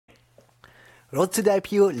Road to the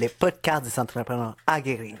IPO, les podcasts des entrepreneurs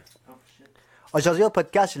aguerris. Aujourd'hui au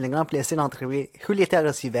podcast, j'ai le grand plaisir d'entrevuer Julieta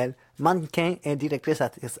Rossivel, mannequin et directrice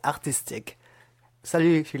artistique.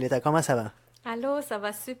 Salut Julieta, comment ça va? Allô, ça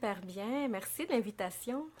va super bien. Merci de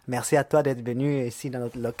l'invitation. Merci à toi d'être venue ici dans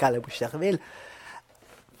notre local à Boucherville.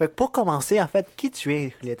 Fait que pour commencer, en fait, qui tu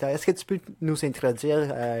es, Julieta? Est-ce que tu peux nous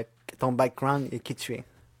introduire ton background et qui tu es?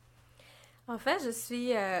 En fait, je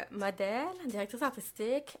suis modèle, directrice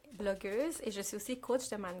artistique, blogueuse et je suis aussi coach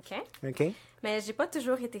de mannequin. OK. Mais j'ai pas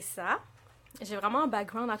toujours été ça. J'ai vraiment un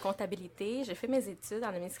background en comptabilité. J'ai fait mes études en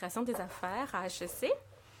administration des affaires à HEC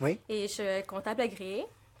Oui? et je suis comptable agréée.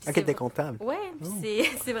 OK, t'es comptable. Oui,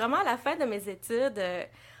 c'est vraiment à la fin de mes études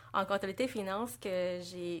en comptabilité et finance que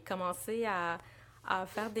j'ai commencé à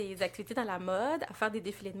faire des activités dans la mode, à faire des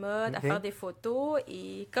défilés de mode, à faire des photos.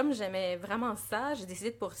 Et comme j'aimais vraiment ça, j'ai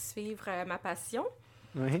décidé de poursuivre ma passion.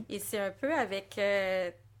 Oui. Et c'est un peu avec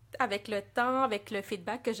le temps, avec le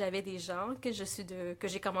feedback que j'avais des gens, que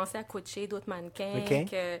j'ai commencé à coacher d'autres mannequins,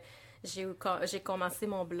 que j'ai commencé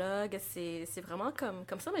mon blog. C'est vraiment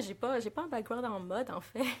comme ça, mais j'ai pas un background en mode, en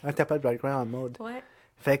fait. Ah, t'as pas de background en mode. Ouais.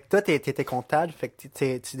 Fait que toi, t'étais comptable, fait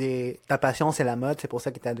que ta passion, c'est la mode, c'est pour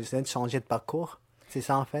ça que t'as décidé de changer de parcours. C'est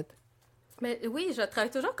ça, en fait? Mais oui, je travaille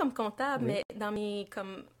toujours comme comptable, Oui. mais dans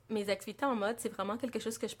mes activités en mode, c'est vraiment quelque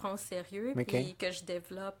chose que je prends au sérieux et que je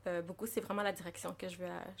développe beaucoup. C'est vraiment la direction que je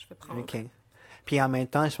veux prendre. OK. Puis en même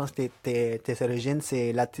temps, je pense que tes origines,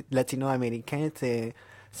 c'est latino-américain.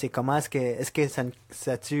 C'est comment est-ce que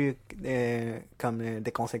ça a-tu comme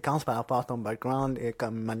des conséquences par rapport à ton background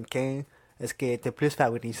comme mannequin? Est-ce que t'es plus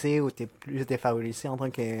favorisé ou t'es plus défavorisé en tant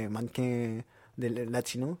que mannequin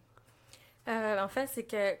latino? En fait, c'est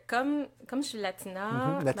que comme je suis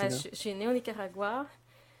latina, Latina. je suis née au Nicaragua.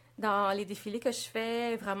 Dans les défilés que je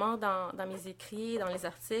fais, vraiment dans mes écrits, dans les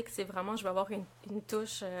articles, c'est vraiment, je vais avoir une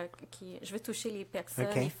touche je veux toucher les personnes,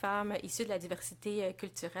 les femmes issues de la diversité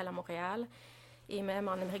culturelle à Montréal et même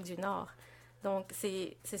en Amérique du Nord. Donc,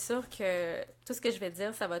 c'est sûr que tout ce que je vais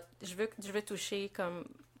dire, je veux toucher comme,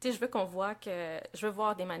 tu sais, je veux je veux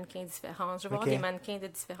voir des mannequins différents, je veux voir des mannequins de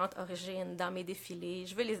différentes origines dans mes défilés,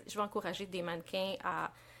 je veux encourager des mannequins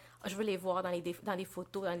je veux les voir dans les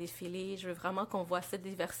photos, dans les défilés. Je veux vraiment qu'on voit cette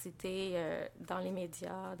diversité dans les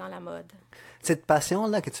médias, dans la mode. Cette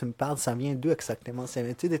passion-là que tu me parles, ça vient d'où exactement? Ça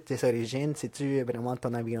vient-tu de tes origines? C'est-tu vraiment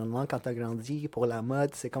ton environnement quand tu as grandi pour la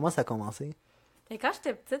mode? Comment ça a commencé? Et quand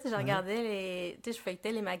j'étais petite, je regardais tu sais, je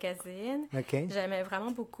feuilletais les magazines. J'aimais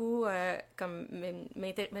vraiment beaucoup,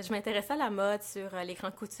 je m'intéressais à la mode sur les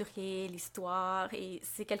grands couturiers, l'histoire. Et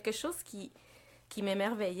c'est quelque chose qui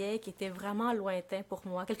m'émerveillait, qui était vraiment lointain pour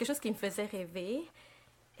moi, quelque chose qui me faisait rêver,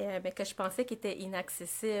 mais que je pensais qu'il était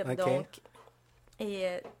inaccessible. Donc,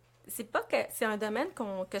 c'est un domaine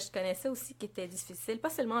que je connaissais aussi qui était difficile, pas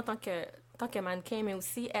seulement en tant que mannequin, mais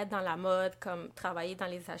aussi être dans la mode, comme travailler dans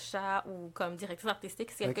les achats ou comme directrice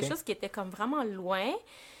artistique. C'est quelque chose qui était comme vraiment loin.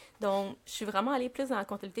 Donc, je suis vraiment allée plus dans la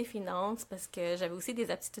comptabilité finance parce que j'avais aussi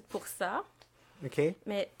des aptitudes pour ça.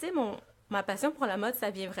 Mais, tu sais, ma passion pour la mode, ça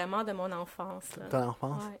vient vraiment de mon enfance. Là. Ton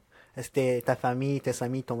enfance? Ouais. Est-ce que ta famille, tes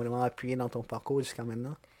amis t'ont vraiment appuyé dans ton parcours jusqu'à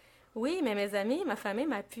maintenant? Oui, mais mes amis, ma famille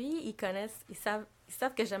m'appuie. Ils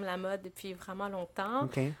savent que j'aime la mode depuis vraiment longtemps.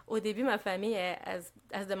 Au début, ma famille, elle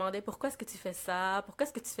se demandait pourquoi est-ce que tu fais ça? Pourquoi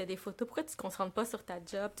est-ce que tu fais des photos? Pourquoi tu ne te concentres pas sur ta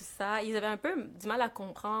job? Tout ça. Ils avaient un peu du mal à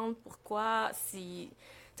comprendre pourquoi Tu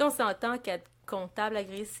sais, on s'entend qu'être comptable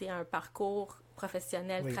agréé, c'est un parcours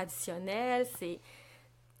professionnel traditionnel.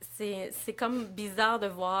 C'est comme bizarre de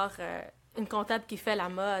voir une comptable qui fait la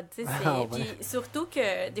mode. Tu sais, Puis surtout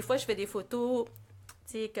que des fois, je fais des photos,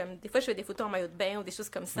 tu sais, comme des fois, je fais des photos en maillot de bain ou des choses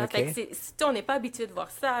comme ça. Fait que on n'est pas habitué de voir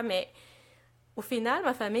ça, mais au final,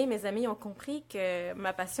 ma famille et mes amis ont compris que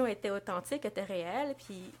ma passion était authentique, était réelle,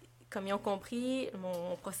 puis comme ils ont compris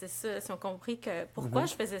mon processus, ils ont compris que pourquoi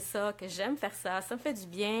je faisais ça, que j'aime faire ça, ça me fait du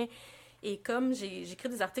bien. Et comme j'écris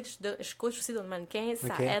des articles, je coach aussi d'autres mannequins,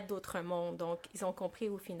 ça aide d'autres mondes. Donc, ils ont compris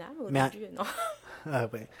au final. Au début, non. Ah,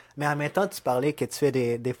 ouais. Mais en même temps, tu parlais que tu fais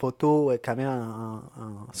des photos quand même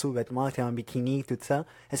en sous-vêtements, tu es en bikini, tout ça.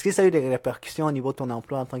 Est-ce que ça a eu des répercussions au niveau de ton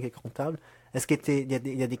emploi en tant que comptable? Est-ce que il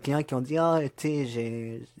y a des clients qui ont dit, ah, tu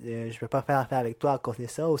sais, je peux pas faire affaire avec toi à cause de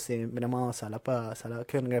ça, ou c'est vraiment, ça n'a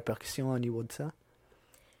aucune répercussion au niveau de ça?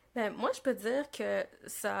 Ben, moi, je peux dire que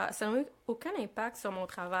ça n'a eu aucun impact sur mon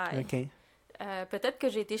travail. Peut-être que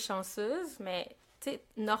j'ai été chanceuse, mais tu sais,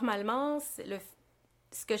 normalement,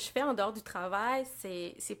 ce que je fais en dehors du travail,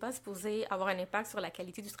 c'est pas supposé avoir un impact sur la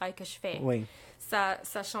qualité du travail que je fais.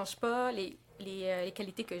 Ça change pas les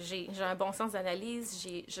qualités que j'ai. J'ai un bon sens d'analyse,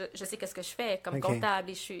 je sais qu'est-ce que je fais comme comptable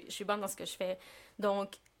et je suis bonne dans ce que je fais.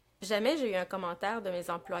 Donc, jamais j'ai eu un commentaire de mes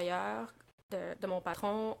employeurs de mon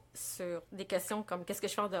patron sur des questions comme qu'est-ce que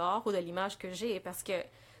je fais en dehors ou de l'image que j'ai. Parce que, tu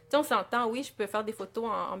sais, on s'entend, oui, je peux faire des photos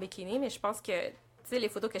en bikini, mais je pense que, tu sais, les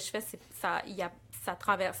photos que je fais, ça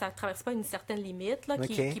traverse pas une certaine limite, là,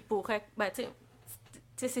 qui pourrait... Ben, tu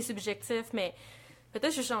sais, c'est subjectif, mais peut-être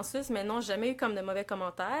que je suis chanceuse, mais non, j'ai jamais eu comme de mauvais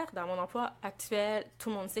commentaires. Dans mon emploi actuel, tout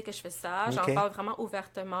le monde sait que je fais ça. J'en parle vraiment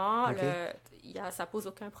ouvertement. Ça pose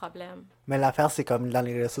aucun problème. Mais l'affaire, c'est comme dans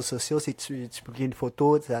les réseaux sociaux, si tu publies une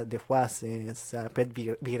photo, des fois, ça peut être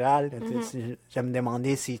viral. Je me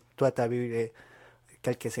demandais si toi, tu avais eu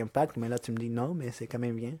quelques impacts, mais là, tu me dis non, mais c'est quand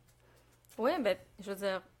même bien. Oui, ben, je veux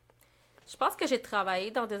dire, je pense que j'ai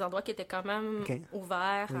travaillé dans des endroits qui étaient quand même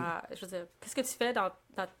ouverts à, je veux dire, qu'est-ce que tu fais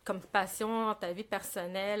comme passion, dans ta vie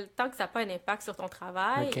personnelle, tant que ça n'a pas un impact sur ton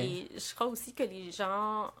travail. Et je crois aussi que les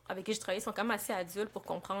gens avec qui je travaille sont quand même assez adultes pour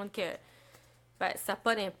comprendre que ben, ça n'a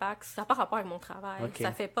pas d'impact, ça n'a pas rapport avec mon travail.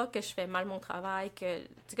 Ça fait pas que je fais mal mon travail, que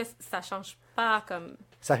ça change pas comme...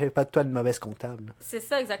 Ça fait pas de toi une mauvaise comptable. C'est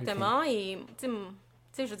ça, exactement. Et, tu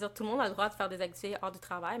sais, je veux dire, tout le monde a le droit de faire des activités hors du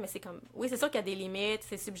travail, mais c'est comme... Oui, c'est sûr qu'il y a des limites,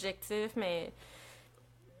 c'est subjectif, mais...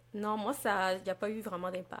 Non, moi, il n'y a pas eu vraiment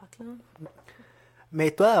d'impact, là. Mais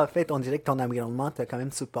toi, en fait, on dirait que ton environnement t'a quand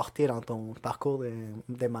même supporté dans ton parcours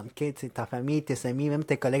de mannequin. Tu sais, ta famille, tes amis, même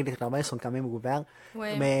tes collègues de travail sont quand même ouverts.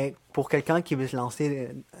 Ouais. Mais pour quelqu'un qui veut se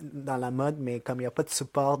lancer dans la mode, mais comme il n'y a pas de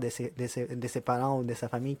support de ses parents ou de sa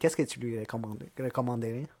famille, qu'est-ce que tu lui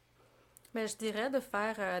recommanderais? Ben, je dirais de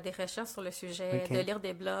faire des recherches sur le sujet, de lire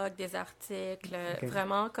des blogs, des articles,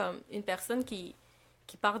 vraiment comme une personne qui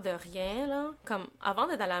part de rien, là. Comme, avant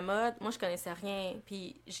d'être dans la mode, moi, je connaissais rien,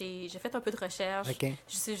 puis j'ai fait un peu de recherche.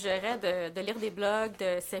 Je suggérais de lire des blogs,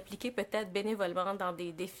 de s'impliquer peut-être bénévolement dans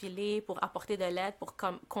des défilés pour apporter de l'aide, pour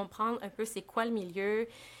comprendre un peu c'est quoi le milieu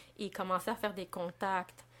et commencer à faire des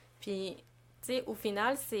contacts. Puis, tu sais, au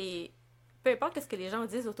final, peu importe ce que les gens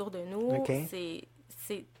disent autour de nous,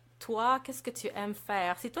 c'est toi, qu'est-ce que tu aimes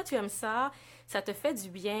faire. Si toi, tu aimes ça, ça te fait du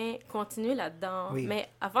bien, continue là-dedans. Oui. Mais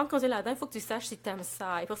avant de continuer là-dedans, il faut que tu saches si tu aimes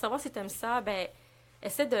ça. Et pour savoir si tu aimes ça, ben,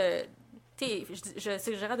 essaie de... Je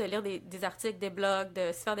suggérerais de lire des articles, des blogs,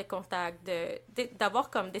 de se faire des contacts,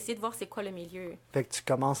 d'essayer de voir c'est quoi le milieu. Fait que tu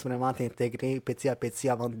commences vraiment à t'intégrer petit à petit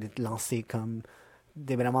avant de te lancer, comme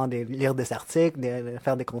vraiment de lire des articles, de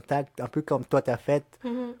faire des contacts, un peu comme toi t'as fait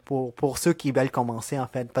pour ceux qui veulent commencer en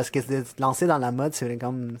fait. Parce que de se lancer dans la mode,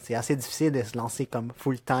 c'est assez difficile de se lancer comme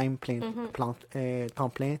full-time, temps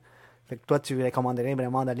plein. Fait que toi, tu recommanderais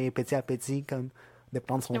vraiment d'aller petit à petit, comme de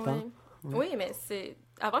prendre son temps. Oui, mais c'est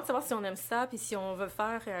avant de savoir si on aime ça, puis si on veut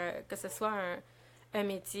faire que ce soit un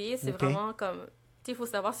métier, c'est vraiment comme, tu sais, il faut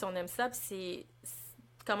savoir si on aime ça, puis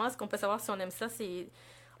comment est-ce qu'on peut savoir si on aime ça, c'est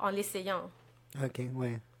en l'essayant. OK,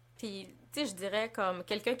 ouais. Puis, tu sais, je dirais comme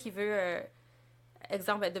quelqu'un qui veut,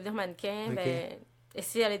 exemple, devenir mannequin, ben,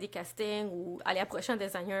 essayer d'aller à des castings ou aller approcher un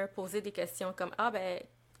designer, poser des questions comme, ben,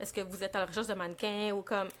 est-ce que vous êtes à la recherche de mannequins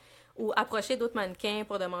ou approcher d'autres mannequins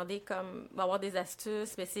pour demander comme, avoir des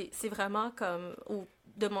astuces, mais c'est vraiment comme, ou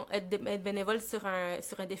être bénévole sur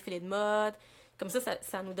un défilé de mode. Comme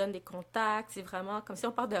ça nous donne des contacts. C'est vraiment comme si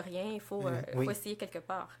on part de rien, il faut essayer quelque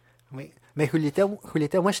part. Oui. Mais Julieta,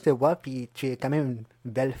 moi, je te vois, puis tu es quand même une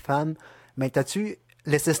belle femme. Mais t'as-tu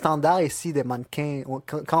ce standard ici des mannequins?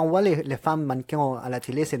 Quand on voit les femmes mannequins à la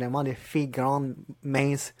télé, c'est vraiment des filles grandes,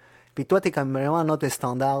 minces. Puis toi, t'es comme vraiment un autre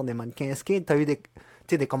standard des mannequins. Est-ce que t'as eu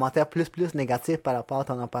des commentaires plus négatifs par rapport à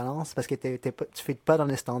ton apparence? Parce que tu ne pas dans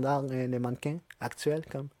les standards des mannequins actuels,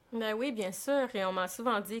 comme? Ben oui, bien sûr. Et on m'a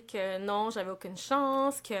souvent dit que non, j'avais aucune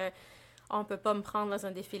chance, que on peut pas me prendre dans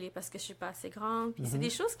un défilé parce que je suis pas assez grande. Puis c'est des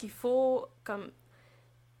choses qu'il faut, comme...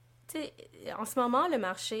 Tu sais, en ce moment,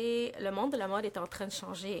 le monde de la mode est en train de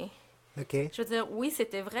changer. Je veux dire, oui,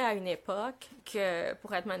 c'était vrai à une époque que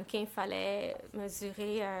pour être mannequin, il fallait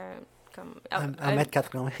mesurer... comme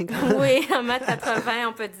 1m80. Oui, 1m80,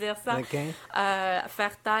 on peut dire ça.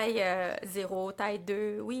 Faire taille 0, taille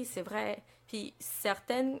 2, oui, c'est vrai. Puis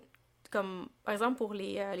certaines, comme par exemple pour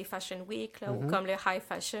les Fashion Week, là, ou comme le high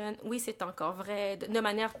fashion, oui, c'est encore vrai. De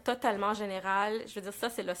manière totalement générale, je veux dire, ça,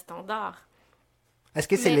 c'est le standard. Est-ce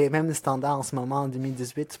que c'est les mêmes standards en ce moment, en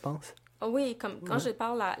 2018, tu penses? Oui, comme quand je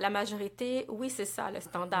parle la majorité, oui, c'est ça, le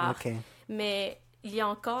standard. Mais... il y a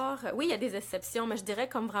encore... Oui, il y a des exceptions, mais je dirais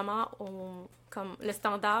comme vraiment... comme le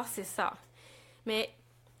standard, c'est ça. Mais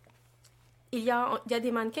il y a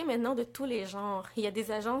des mannequins maintenant de tous les genres. Il y a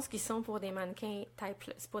des agences qui sont pour des mannequins taille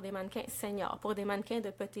plus, pour des mannequins seniors, pour des mannequins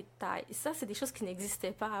de petite taille. Et ça, c'est des choses qui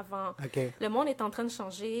n'existaient pas avant. Le monde est en train de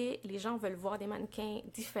changer. Les gens veulent voir des mannequins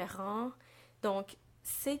différents. Donc,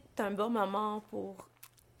 c'est un bon moment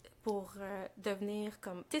pour devenir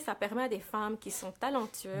comme... Tu sais, ça permet à des femmes qui sont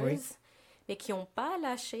talentueuses... mais qui n'ont pas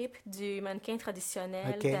la shape du mannequin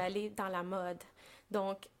traditionnel d'aller dans la mode.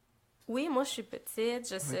 Donc, oui, moi, je suis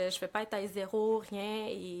petite, je fais pas taille 0, rien,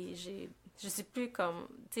 et je suis plus comme,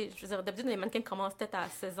 tu sais, je veux dire, d'habitude, les mannequins commencent peut-être à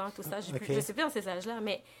 16 ans, tout ça, je suis plus dans ces âges-là,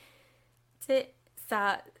 mais, tu sais,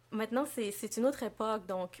 maintenant, c'est une autre époque,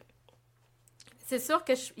 donc, c'est sûr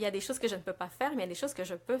qu'il y a des choses que je ne peux pas faire, mais il y a des choses que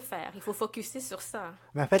je peux faire. Il faut focusser sur ça.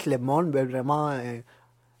 Mais en fait, le monde veut vraiment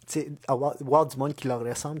voir du monde qui leur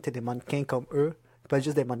ressemble, des mannequins comme eux. Pas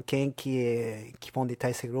juste des mannequins qui font des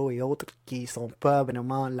tailles 0 et autres, qui sont pas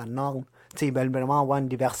vraiment la norme. Ils veulent vraiment avoir une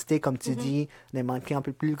diversité, comme tu dis, des mannequins un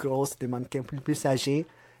peu plus grosses, des mannequins plus âgés.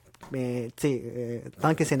 Mais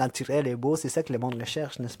tant que c'est naturel et beau, c'est ça que le monde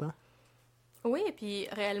recherche, n'est-ce pas? Oui, et puis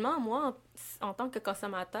réellement, moi, en tant que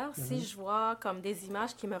consommateur, si je vois comme des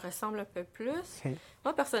images qui me ressemblent un peu plus,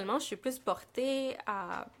 moi, personnellement, je suis plus portée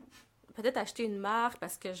à peut-être acheter une marque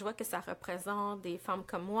parce que je vois que ça représente des femmes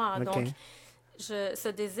comme moi. Donc, ce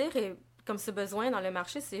désir et comme ce besoin dans le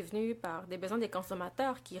marché, c'est venu par des besoins des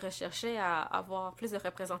consommateurs qui recherchaient à avoir plus de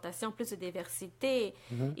représentation, plus de diversité,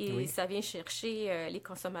 et ça vient chercher les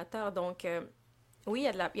consommateurs. Donc, oui,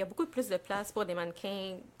 il y a beaucoup plus de place pour des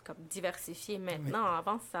mannequins comme diversifiés maintenant.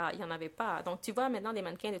 Avant, il n'y en avait pas. Donc, tu vois maintenant des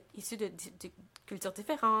mannequins issus de cultures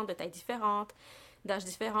différentes, de tailles différentes, d'âges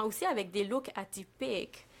différents, aussi avec des looks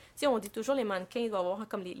atypiques. Tu sais, on dit toujours les mannequins doivent avoir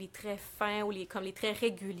comme les traits fins ou comme les traits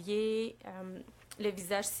réguliers, le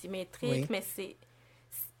visage symétrique, mais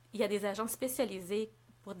il y a des agents spécialisés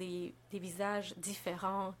pour des visages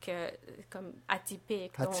différents, comme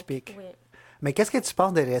atypiques. Atypiques. Donc, oui. Mais qu'est-ce que tu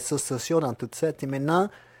penses des réseaux sociaux dans tout ça?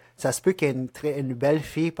 Maintenant, ça se peut qu'une belle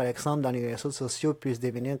fille, par exemple, dans les réseaux sociaux, puisse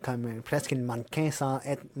devenir comme presque une mannequin sans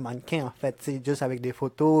être mannequin, en fait, juste avec des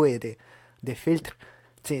photos et des filtres.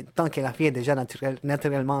 Tant que la fille est déjà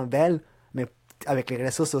naturellement belle, mais avec les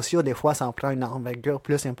réseaux sociaux, des fois, ça en prend une envergure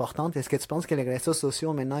plus importante. Est-ce que tu penses que les réseaux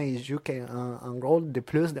sociaux, maintenant, ils jouent un rôle de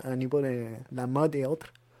plus au niveau de la mode et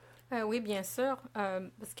autres? Oui, bien sûr.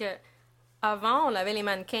 Parce que avant, on avait les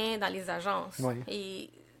mannequins dans les agences. Et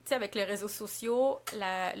tu sais, avec les réseaux sociaux,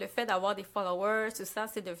 le fait d'avoir des followers, tout ça,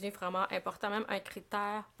 c'est devenu vraiment important, même un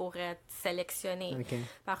critère pour être sélectionné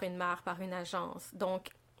par une marque, par une agence. Donc,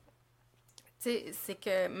 tu sais, c'est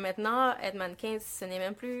que maintenant, être mannequin, ce n'est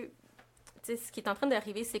même plus... Tu sais, ce qui est en train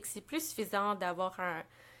d'arriver, c'est que c'est plus suffisant d'avoir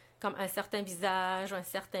comme un certain visage, un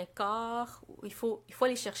certain corps. Il faut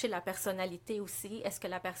aller chercher la personnalité aussi. Est-ce que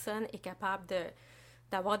la personne est capable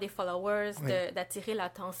d'avoir des followers, d'attirer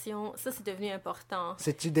l'attention? Ça, c'est devenu important.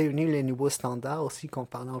 C'est-tu devenu les nouveaux standards aussi qu'on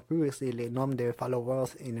parle un peu? C'est les nombres de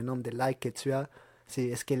followers et le nombre de likes que tu as.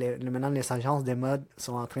 Est-ce que maintenant les agences de mode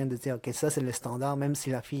sont en train de dire, OK, ça c'est le standard, même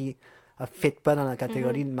si la fille ne fit pas dans la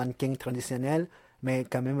catégorie de mannequin traditionnel, mais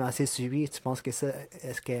quand même assez suivi. Tu penses que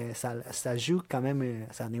est-ce que ça joue quand même,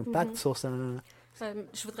 ça a un impact sur ça?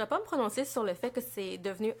 Je voudrais pas me prononcer sur le fait que c'est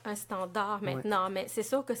devenu un standard maintenant, mais c'est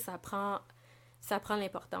sûr que ça prend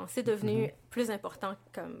l'importance. C'est devenu plus important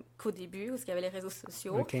qu'au début, où il y avait les réseaux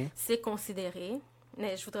sociaux. C'est considéré,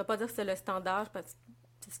 mais je voudrais pas dire que c'est le standard, parce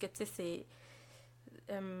que, tu sais, c'est...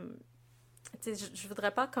 je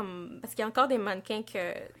voudrais pas comme... Parce qu'il y a encore des mannequins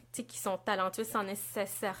qui sont talentueux sans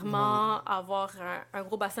nécessairement avoir un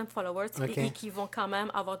gros bassin de followers et qui vont quand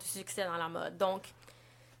même avoir du succès dans la mode. Donc,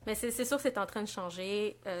 mais c'est sûr que c'est en train de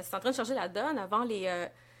changer. C'est en train de changer la donne. Avant, les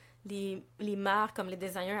marques, comme les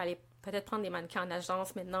designers, allaient peut-être prendre des mannequins en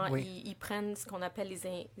agence. Maintenant, ils prennent ce qu'on appelle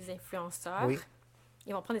les influenceurs.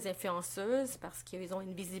 Ils vont prendre des influenceuses parce qu'ils ont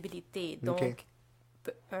une visibilité. Donc,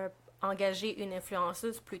 engager une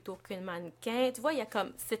influenceuse plutôt qu'une mannequin. Tu vois,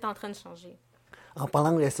 c'est en train de changer. En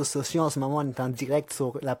parlant de réseaux sociaux, en ce moment, on est en direct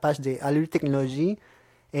sur la page des Allure Technologies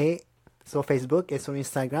et sur Facebook et sur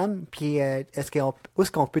Instagram. Puis, où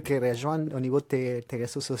est-ce qu'on peut te rejoindre au niveau de tes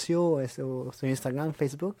réseaux sociaux, sur Instagram,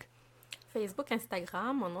 Facebook? Facebook,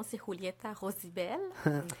 Instagram, mon nom c'est Julieta Rosibel.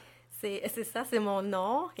 C'est ça, c'est mon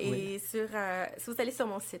nom. Et si vous allez sur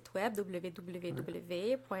mon site web,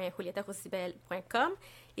 www.julietarosibel.com,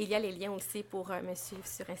 il y a les liens aussi pour me suivre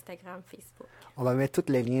sur Instagram, Facebook. On va mettre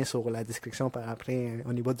tous les liens sur la description par après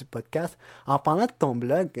au niveau du podcast. En parlant de ton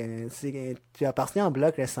blog, tu as parti un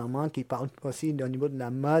blog récemment qui parle aussi au niveau de la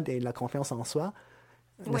mode et de la confiance en soi,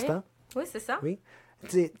 n'est-ce pas? Oui, c'est ça. Oui.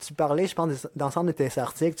 Tu parlais, je pense, dans l'ensemble de tes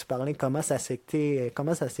articles, tu parlais comment s'accepter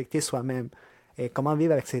soi-même et comment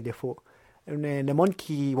vivre avec ses défauts. Le monde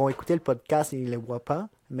qui vont écouter le podcast, ils ne le voient pas,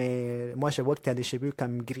 mais moi, je vois que tu as des cheveux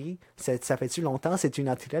comme gris. Ça fait-tu longtemps? C'est-tu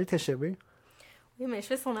naturel, tes cheveux? Oui, mes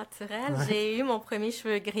cheveux sont naturels. J'ai eu mon premier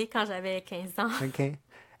cheveu gris quand j'avais 15 ans. OK.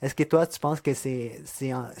 Est-ce que toi, tu penses que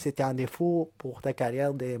c'était un défaut pour ta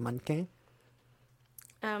carrière de mannequin?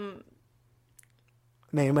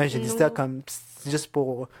 Mais moi, j'ai dit ça comme juste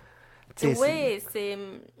pour... Oui, c'est...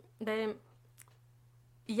 Ben,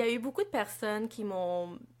 il y a eu beaucoup de personnes qui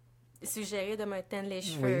m'ont suggéré de me teindre les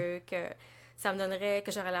cheveux, que ça me donnerait...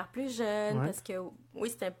 que j'aurais l'air plus jeune, parce que, oui,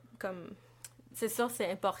 c'était comme... C'est sûr, c'est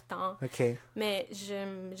important. Mais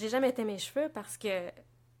j'ai jamais été mes cheveux parce que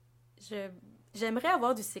j'aimerais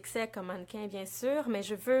avoir du succès comme mannequin, bien sûr, mais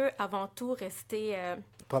je veux avant tout rester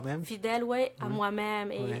fidèle, à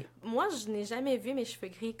moi-même. Et moi, je n'ai jamais vu mes cheveux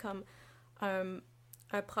gris comme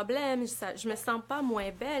un problème. Je me sens pas moins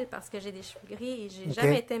belle parce que j'ai des cheveux gris et j'ai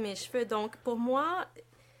jamais été mes cheveux. Donc, pour moi,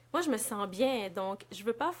 je me sens bien. Donc, je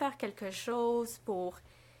veux pas faire quelque chose pour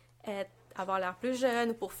avoir l'air plus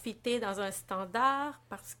jeune ou pour fitter dans un standard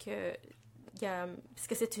parce que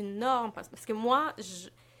c'est une norme. Parce que moi,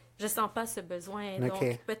 je sens pas ce besoin. Donc,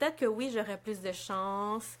 peut-être que oui, j'aurais plus de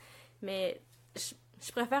chance, mais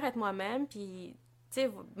je préfère être moi-même. Puis, tu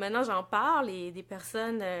sais, maintenant, j'en parle et des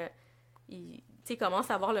personnes,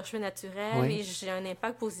 commencent à avoir leurs cheveux naturels et j'ai un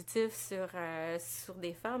impact positif sur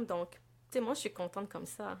des femmes. Donc, tu sais, moi, je suis contente comme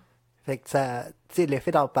ça. Fait que ça, tu sais, le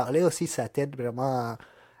fait d'en parler aussi, ça t'aide vraiment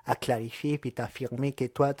à clarifier puis t'affirmer que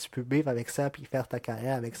toi, tu peux vivre avec ça puis faire ta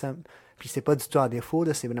carrière avec ça. Puis c'est pas du tout en défaut,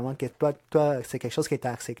 là, c'est vraiment que toi, c'est quelque chose qui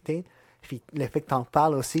t'a accepté. Puis le fait que t'en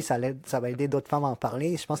parles aussi, ça va aider d'autres femmes à en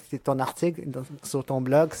parler. Je pense que ton article sur ton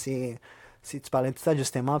blog, tu parlais de ça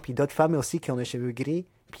justement, puis d'autres femmes aussi qui ont des cheveux gris,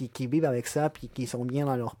 puis qui vivent avec ça, puis qui sont bien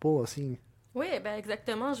dans leur peau aussi. Oui, ben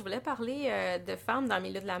exactement. Je voulais parler de femmes dans le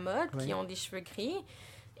milieu de la mode qui ont des cheveux gris.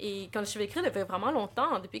 Et quand les cheveux gris depuis vraiment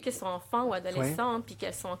longtemps, depuis qu'elles sont enfants ou adolescentes, puis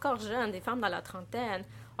qu'elles sont encore jeunes, des femmes dans la trentaine,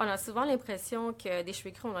 on a souvent l'impression que des cheveux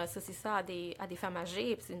gris, on associe ça à des femmes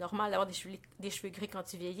âgées. C'est normal d'avoir des cheveux gris quand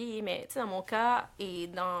tu vieillis. Mais tu sais, dans mon cas et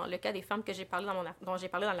dans le cas des femmes que dont j'ai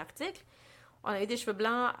parlé dans l'article, on a eu des cheveux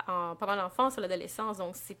blancs pendant l'enfance ou l'adolescence.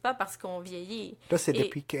 Donc, c'est pas parce qu'on vieillit. Là, c'est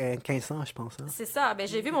depuis 15 ans, je pense. Hein? C'est ça. Ben,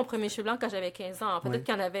 j'ai vu mon premier cheveu blanc quand j'avais 15 ans. Peut-être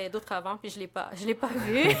qu'il y en avait d'autres avant, puis je l'ai pas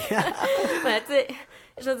vu. Mais, tu sais,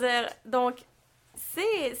 je veux dire, donc,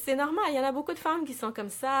 c'est normal. Il y en a beaucoup de femmes qui sont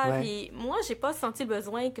comme ça. Puis moi, j'ai pas senti le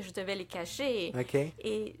besoin que je devais les cacher.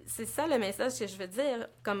 Et c'est ça le message que je veux dire.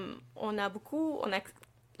 Comme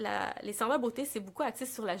les standards de beauté, c'est beaucoup axé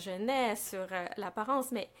sur la jeunesse, sur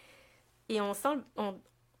l'apparence, mais et on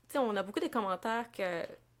a beaucoup de commentaires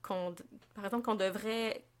par exemple, qu'on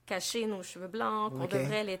devrait cacher nos cheveux blancs, qu'on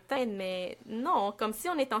devrait les teindre, mais non, comme si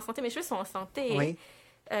on était en santé. Mes cheveux sont en santé.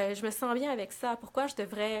 Je me sens bien avec ça. Pourquoi je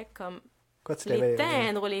devrais les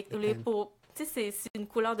teindre ou les peaux? Tu sais, c'est une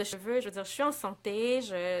couleur de cheveux. Je veux dire, je suis en santé.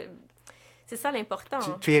 C'est ça l'important.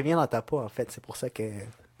 Tu es bien dans ta peau, en fait. C'est pour ça que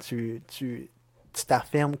tu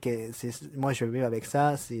t'affirmes que moi je veux vivre avec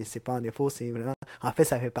ça, c'est pas un défaut, c'est vraiment en fait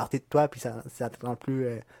ça fait partie de toi puis ça te rend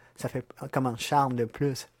plus ça fait comme un charme de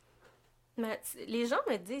plus. Mais les gens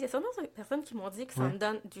me disent, il y a certaines personnes qui m'ont dit que ça me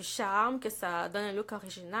donne du charme, que ça donne un look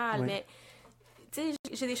original, mais tu sais,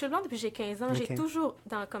 j'ai des cheveux blancs depuis que j'ai 15 ans,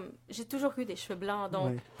 j'ai toujours eu des cheveux blancs,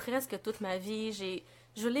 donc presque toute ma vie,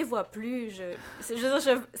 je les vois plus.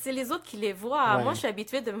 C'est les autres qui les voient. Moi, je suis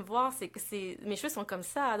habituée de me voir. Mes cheveux sont comme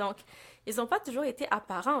ça. Donc, ils n'ont pas toujours été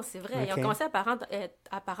apparents, c'est vrai. Ils ont commencé à être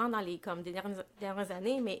apparents dans les des dernières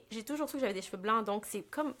années, mais j'ai toujours su que j'avais des cheveux blancs. Donc, c'est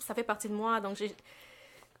comme ça fait partie de moi. Donc,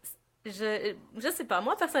 je sais pas.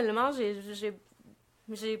 Moi, personnellement,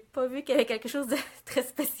 j'ai pas vu qu'il y avait quelque chose de très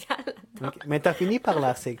spécial là-dedans. Mais tu as fini par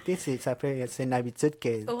l'accepter. C'est une habitude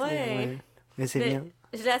que... Ouais. Mais c'est bien.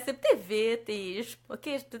 Je l'ai accepté vite et je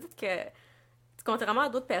te dis que contrairement à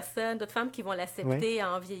d'autres personnes, d'autres femmes qui vont l'accepter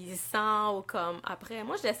en vieillissant ou comme après,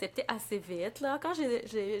 moi je l'ai accepté assez vite là. Quand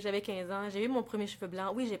j'avais 15 ans, j'ai eu mon premier cheveu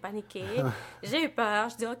blanc. Oui, j'ai paniqué, j'ai eu peur.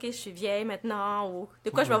 Je dis ok, je suis vieille maintenant ou de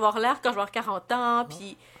quoi je vais avoir l'air quand je vais avoir 40 ans.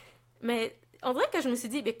 Puis, mais on dirait que je me suis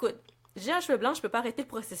dit, écoute, j'ai un cheveu blanc, je peux pas arrêter le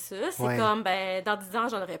processus. C'est comme dans 10 ans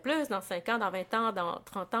j'en aurai plus, dans 5 ans, dans 20 ans, dans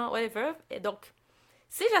 30 ans, whatever. Et donc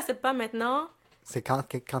si je l'accepte pas maintenant, c'est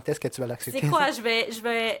quand est-ce que tu vas l'accepter? C'est quoi? Je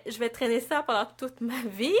vais traîner ça pendant toute ma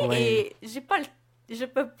vie et je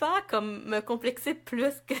peux pas comme me complexer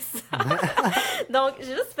plus que ça. Donc,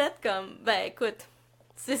 j'ai juste fait comme, écoute,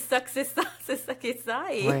 c'est ça que c'est ça, c'est ça qui est ça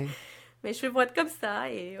et mes cheveux vont être comme ça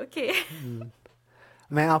et OK.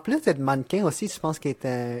 Mais en plus d'être mannequin aussi, je pense que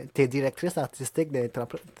t'es directrice artistique de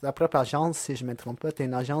ta propre agence, si je me trompe pas. T'es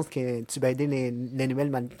une agence que tu vas aider les nouvelles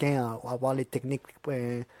mannequins à avoir les techniques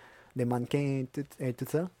des mannequins et tout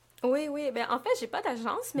ça? Oui. Ben, en fait, j'ai pas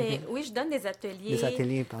d'agence, mais oui, je donne des ateliers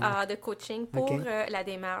de coaching pour la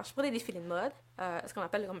démarche, pour des défilés de mode, ce qu'on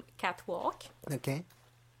appelle comme catwalk. OK.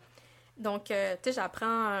 Donc, tu sais,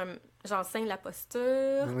 j'enseigne la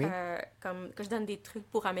posture, que je donne des trucs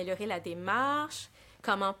pour améliorer la démarche,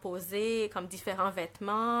 comment poser, comme différents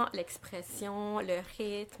vêtements, l'expression, le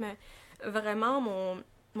rythme. Vraiment,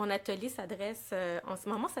 mon atelier s'adresse, en ce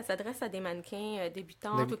moment, ça s'adresse à des mannequins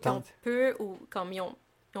débutantes ou qui ont peu ou comme ils ont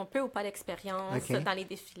peu ou pas d'expérience dans les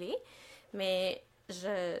défilés. Mais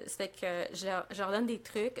c'est que je leur donne des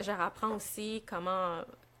trucs. Je leur apprends aussi comment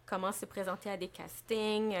se présenter à des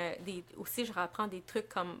castings. Aussi, je leur apprends des trucs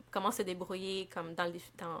comme comment se débrouiller comme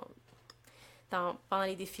pendant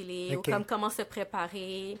les défilés ou comme comment se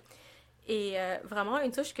préparer. Et vraiment,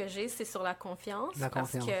 une touche que j'ai, c'est sur la confiance.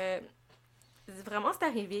 Parce que vraiment, c'est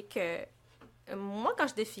arrivé que moi, quand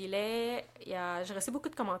je défilais, j'ai reçu beaucoup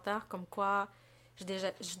de commentaires comme quoi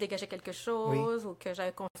je dégageais quelque chose ou que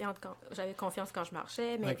j'avais confiance quand je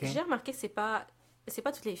marchais. Mais j'ai remarqué que c'est pas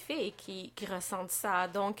toutes les filles qui ressentent ça.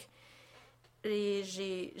 Donc,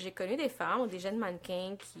 j'ai connu des femmes ou des jeunes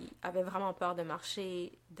mannequins qui avaient vraiment peur de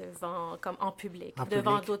marcher comme en public,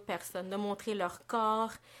 devant d'autres personnes, de montrer leur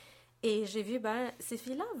corps. Et j'ai vu, ces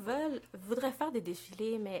filles-là voudraient faire des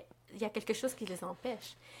défilés, mais il y a quelque chose qui les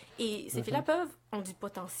empêche. Et ces filles-là ont du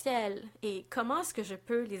potentiel. Et comment est-ce que je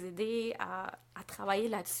peux les aider à travailler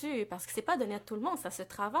là-dessus? Parce que c'est pas donné à tout le monde, ça se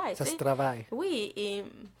travaille. Ça se travaille. Oui, et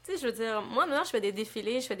tu sais, je veux dire, moi maintenant, je fais des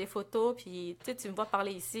défilés, je fais des photos, puis tu me vois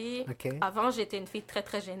parler ici. Avant, j'étais une fille très,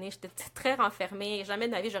 très gênée, j'étais très renfermée. Jamais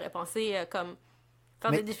de ma vie, j'aurais pensé comme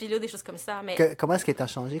faire des défilés ou des choses comme ça. Mais comment est-ce que tu as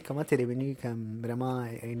changé? Comment tu es devenue comme vraiment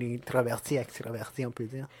une introvertie, extravertie, on peut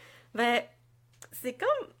dire? C'est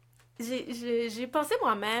comme... J'ai pensé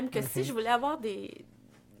moi-même que si je voulais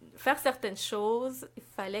faire certaines choses, il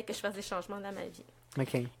fallait que je fasse des changements dans ma vie.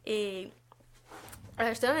 Et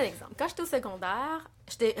je te donne un exemple. Quand j'étais au secondaire,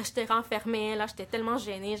 j'étais renfermée, là, j'étais tellement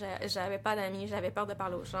gênée, j'avais pas d'amis, j'avais peur de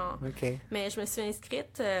parler aux gens. Mais je me suis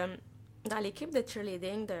inscrite dans l'équipe de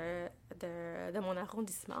cheerleading de mon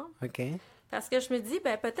arrondissement. Parce que je me dis,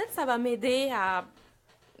 peut-être ça va m'aider à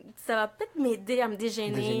me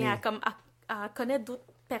dégêner, à connaître d'autres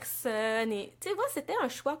personnes. Et tu sais, moi, c'était un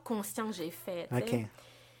choix conscient que j'ai fait.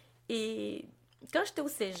 Et quand j'étais au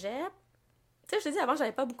cégep, tu sais, je te dis, avant,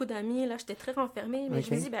 j'avais pas beaucoup d'amis, là, j'étais très renfermée, mais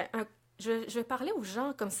je me dis, je vais parler aux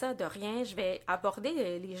gens comme ça, de rien, je vais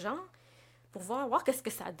aborder les gens pour voir qu'est-ce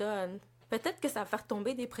que ça donne. Peut-être que ça va faire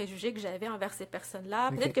tomber des préjugés que j'avais envers ces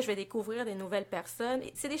personnes-là, peut-être que je vais découvrir des nouvelles personnes.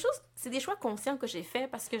 Et c'est des choix conscients que j'ai faits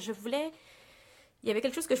parce que il y avait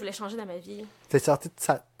quelque chose que je voulais changer dans ma vie. T'es sortie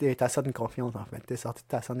de ta zone de confiance, en fait. T'es sortie de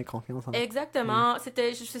ta zone de confiance. Exactement.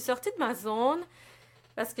 Je suis sortie de ma zone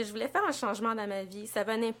parce que je voulais faire un changement dans ma vie. Ça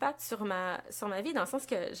avait un impact sur ma vie dans le sens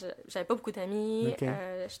que j'avais pas beaucoup d'amis.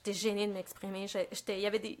 J'étais gênée de m'exprimer. Ça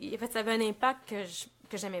avait un impact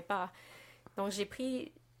que j'aimais pas. Donc, j'ai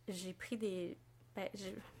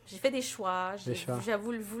fait des choix. J'ai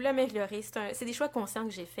voulu m'améliorer. C'est des choix conscients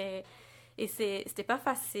que j'ai faits. Et c'était pas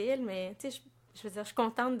facile, mais tu sais, je veux dire, je suis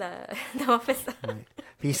contente d'avoir fait ça.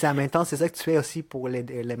 Puis en même temps, c'est ça que tu fais aussi pour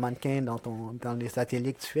les mannequins dans les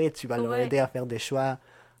ateliers que tu fais. Tu vas leur aider à faire des choix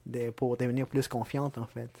pour devenir plus confiante, en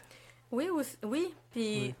fait. Oui.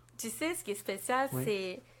 Puis tu sais, ce qui est spécial,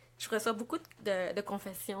 c'est... Je reçois beaucoup de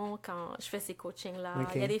confessions quand je fais ces coachings-là.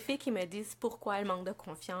 Il y a des filles qui me disent pourquoi elles manquent de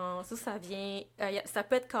confiance, d'où ça vient. Ça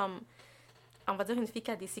peut être comme, on va dire, une fille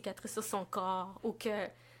qui a des cicatrices sur son corps ou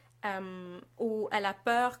ou elle a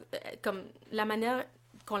peur, comme la manière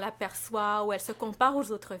qu'on l'aperçoit, ou elle se compare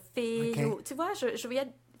aux autres filles. Ou, tu vois,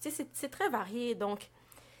 c'est très varié. Donc,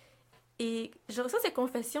 et je reçois ces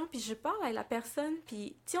confessions, puis je parle avec la personne,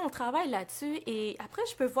 puis tu sais, on travaille là-dessus, et après,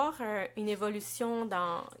 je peux voir une évolution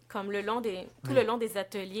tout le long des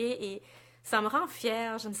ateliers, et ça me rend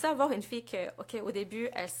fière. J'aime ça voir une fille que, au début,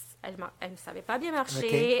 elle ne savait pas bien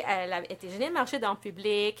marcher, elle était gênée de marcher dans le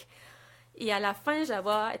public, et à la fin, je la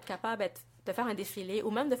vois être capable de faire un défilé,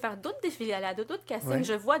 ou même de faire d'autres défilés, aller à d'autres castings.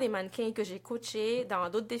 Je vois des mannequins que j'ai coachés dans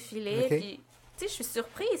d'autres défilés, puis tu sais, je suis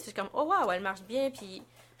surprise, je suis comme, oh wow, elle marche bien, puis...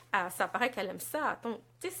 ça paraît qu'elle aime ça. Donc,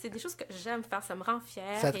 tu sais, c'est des choses que j'aime faire. Ça me rend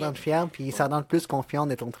fière. Ça te rend fière, puis ça rend plus confiante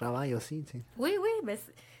de ton travail aussi, tu sais. Oui, mais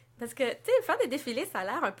parce que, tu sais, faire des défilés, ça a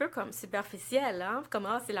l'air un peu comme superficiel, hein? Comme,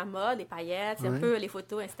 c'est la mode, les paillettes, c'est un peu les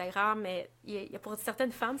photos Instagram, mais pour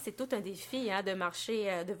certaines femmes, c'est tout un défi, hein, de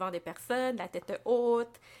marcher devant des personnes, la tête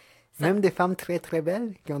haute. Même des femmes très, très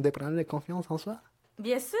belles qui ont des problèmes de confiance en soi?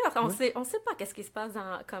 Bien sûr, on sait pas qu'est-ce qui se passe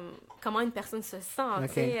comment une personne se sent,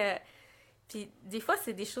 tu sais. Puis des fois,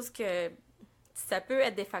 c'est des choses que... Ça peut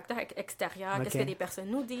être des facteurs extérieurs. Qu'est-ce que des personnes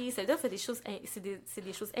nous disent? Ça veut dire que c'est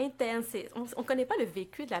des choses internes. On connaît pas le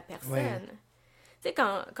vécu de la personne. Tu sais,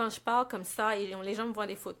 quand je parle comme ça et les gens me voient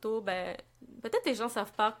des photos, peut-être les gens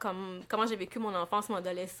savent pas comment j'ai vécu mon enfance, mon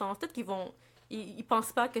adolescence. Peut-être ils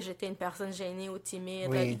pensent pas que j'étais une personne gênée ou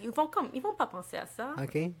timide. Ils vont pas penser à ça.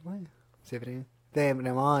 OK, oui, c'est vrai.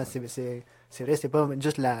 Vraiment, c'est vrai, c'est pas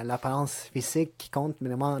juste l'apparence physique qui compte, mais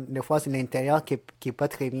vraiment, des fois, c'est l'intérieur qui est pas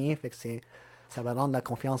très bien, fait que ça va rendre la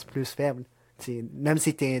confiance plus faible. Même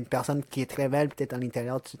si tu es une personne qui est très belle, peut-être à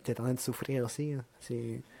l'intérieur, tu es en train de souffrir aussi. Hein.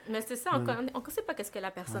 Mais c'est ça, on ne sait pas qu'est-ce que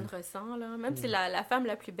la personne ressent. Là. Même si la femme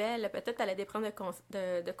la plus belle, peut-être elle a des problèmes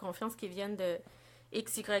de confiance qui viennent de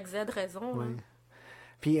X, Y, Z raison. Ouais.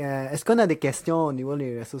 Puis, est-ce qu'on a des questions au niveau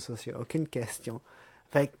des réseaux sociaux? Aucune question.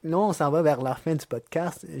 Fait que là, on s'en va vers la fin du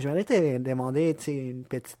podcast. Je voudrais te demander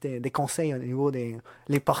des conseils au niveau de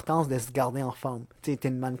l'importance de se garder en forme. Tu es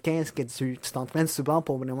une mannequin, est-ce que tu t'entraînes souvent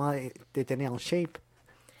pour vraiment te tenir en shape?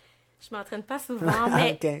 Je m'entraîne pas souvent,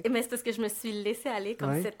 mais, okay. mais c'est parce que je me suis laissée aller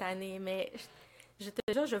comme cette année. Mais je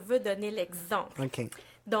te jure, je veux donner l'exemple. Okay.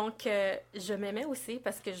 Donc, je m'aimais aussi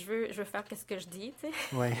parce que je veux faire ce que je dis, tu sais.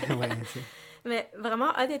 Oui. Mais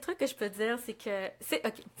vraiment, un des trucs que je peux dire, c'est que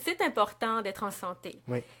c'est important d'être en santé.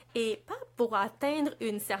 Oui. Et pas pour atteindre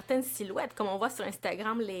une certaine silhouette, comme on voit sur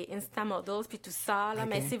Instagram, les Insta models puis tout ça, là,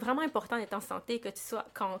 mais c'est vraiment important d'être en santé, que tu sois,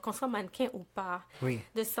 qu'on soit mannequin ou pas,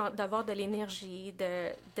 d'avoir de l'énergie,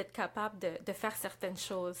 d'être capable de faire certaines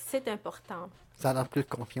choses. C'est important. Ça donne plus de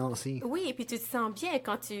confiance aussi. Oui, et puis tu te sens bien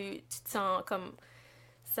quand tu te sens comme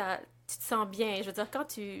ça, tu te sens bien. Je veux dire, quand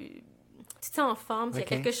tu te sens en forme, il y a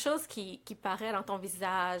quelque chose qui paraît dans ton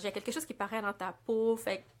visage, il y a quelque chose qui paraît dans ta peau,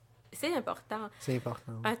 fait c'est important. C'est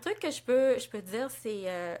important. Un truc que je peux dire,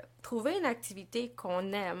 c'est trouver une activité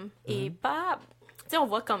qu'on aime et pas... Tu sais, on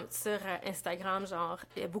voit comme sur Instagram, genre,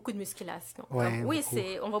 il y a beaucoup de musculation. Ouais, oui,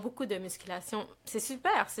 on voit beaucoup de musculation. C'est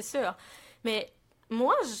super, c'est sûr. Mais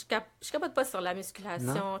moi, je capote pas sur la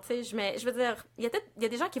musculation, tu sais. Mais je veux dire, il y a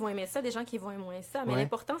des gens qui vont aimer ça, des gens qui vont aimer moins ça. Mais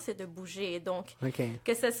l'important, c'est de bouger. Donc,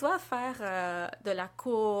 que ce soit faire de la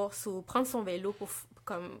course ou prendre son vélo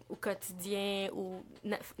comme au quotidien ou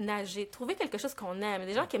nager, trouver quelque chose qu'on aime.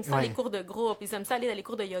 Des gens qui aiment ça, les cours de groupe, ils aiment ça aller dans les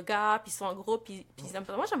cours de yoga, puis ils sont en groupe, puis ils aiment...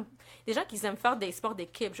 Moi, j'aime des gens qui aiment faire des sports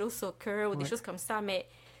d'équipe, jouer au soccer ou des choses comme ça, mais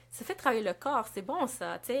ça fait travailler le corps, c'est bon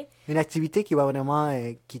ça, tu sais. Une activité qui va vraiment,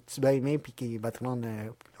 qui tu vas aimer puis qui va te rendre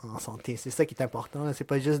en santé, c'est ça qui est important. C'est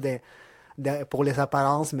pas juste pour les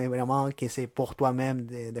apparences, mais vraiment que c'est pour toi-même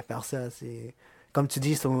de faire ça. C'est comme tu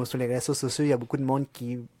dis sur les réseaux sociaux, il y a beaucoup de monde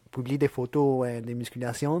qui publie des photos des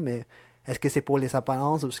musculations, mais est-ce que c'est pour les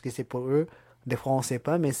apparences ou est-ce que c'est pour eux? Des fois, on ne sait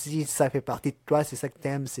pas, mais si ça fait partie de toi, c'est ça que tu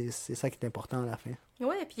aimes, c'est ça qui est important à la fin.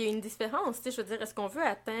 Oui, puis il y a une différence, tu sais, je veux dire, est-ce qu'on veut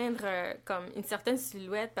atteindre comme une certaine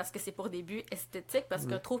silhouette parce que c'est pour des buts esthétiques, parce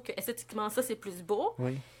qu'on trouve que esthétiquement ça, c'est plus beau?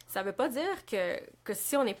 Oui. Ça veut pas dire que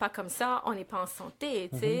si on n'est pas comme ça, on n'est pas en santé,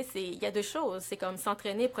 tu sais. Il y a deux choses, c'est comme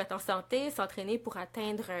s'entraîner pour être en santé, s'entraîner pour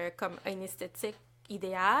atteindre comme une esthétique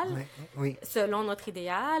idéale, selon notre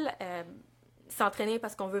idéal, s'entraîner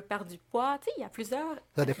parce qu'on veut perdre du poids, tu sais, il y a plusieurs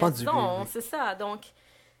ça dépend du but, c'est ça. Donc,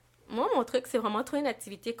 moi, mon truc, c'est vraiment trouver une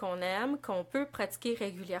activité qu'on aime, qu'on peut pratiquer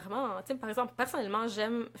régulièrement. Tu sais, par exemple, personnellement,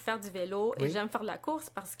 j'aime faire du vélo et j'aime faire de la course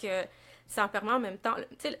parce que ça me permet en même temps...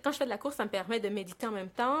 Tu sais, quand je fais de la course, ça me permet de méditer en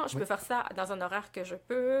même temps. Je peux faire ça dans un horaire que je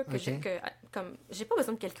peux, comme j'ai pas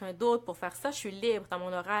besoin de quelqu'un d'autre pour faire ça. Je suis libre dans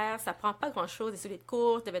mon horaire. Ça prend pas grand-chose, des souliers de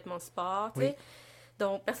course, des vêtements de sport, tu sais.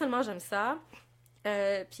 Donc, personnellement, j'aime ça.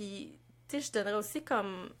 Puis, tu sais, je donnerais aussi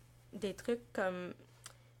comme des trucs comme...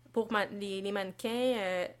 Pour les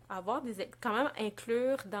mannequins, quand même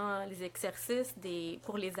inclure dans les exercices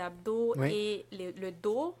pour les abdos et le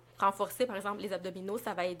dos, renforcer par exemple les abdominaux,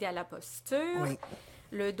 ça va aider à la posture.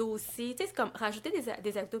 Le dos aussi, tu sais, c'est comme rajouter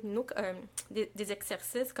des abdominaux, des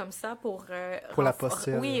exercices comme ça pour la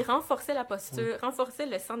posture. Oui, renforcer la posture, renforcer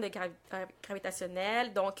le centre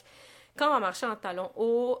gravitationnel. Donc, quand on va marcher en talons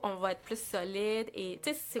hauts, on va être plus solide et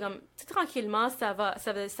tu sais, c'est comme tranquillement, ça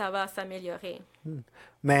va s'améliorer.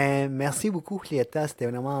 Mais merci beaucoup, Cléta. C'était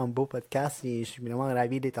vraiment un beau podcast et je suis vraiment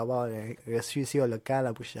ravi de t'avoir reçu ici au local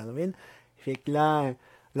à Boucherville. Fait que là,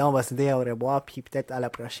 on va se dire au revoir puis peut-être à la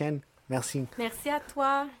prochaine. Merci. Merci à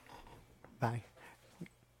toi. Bye.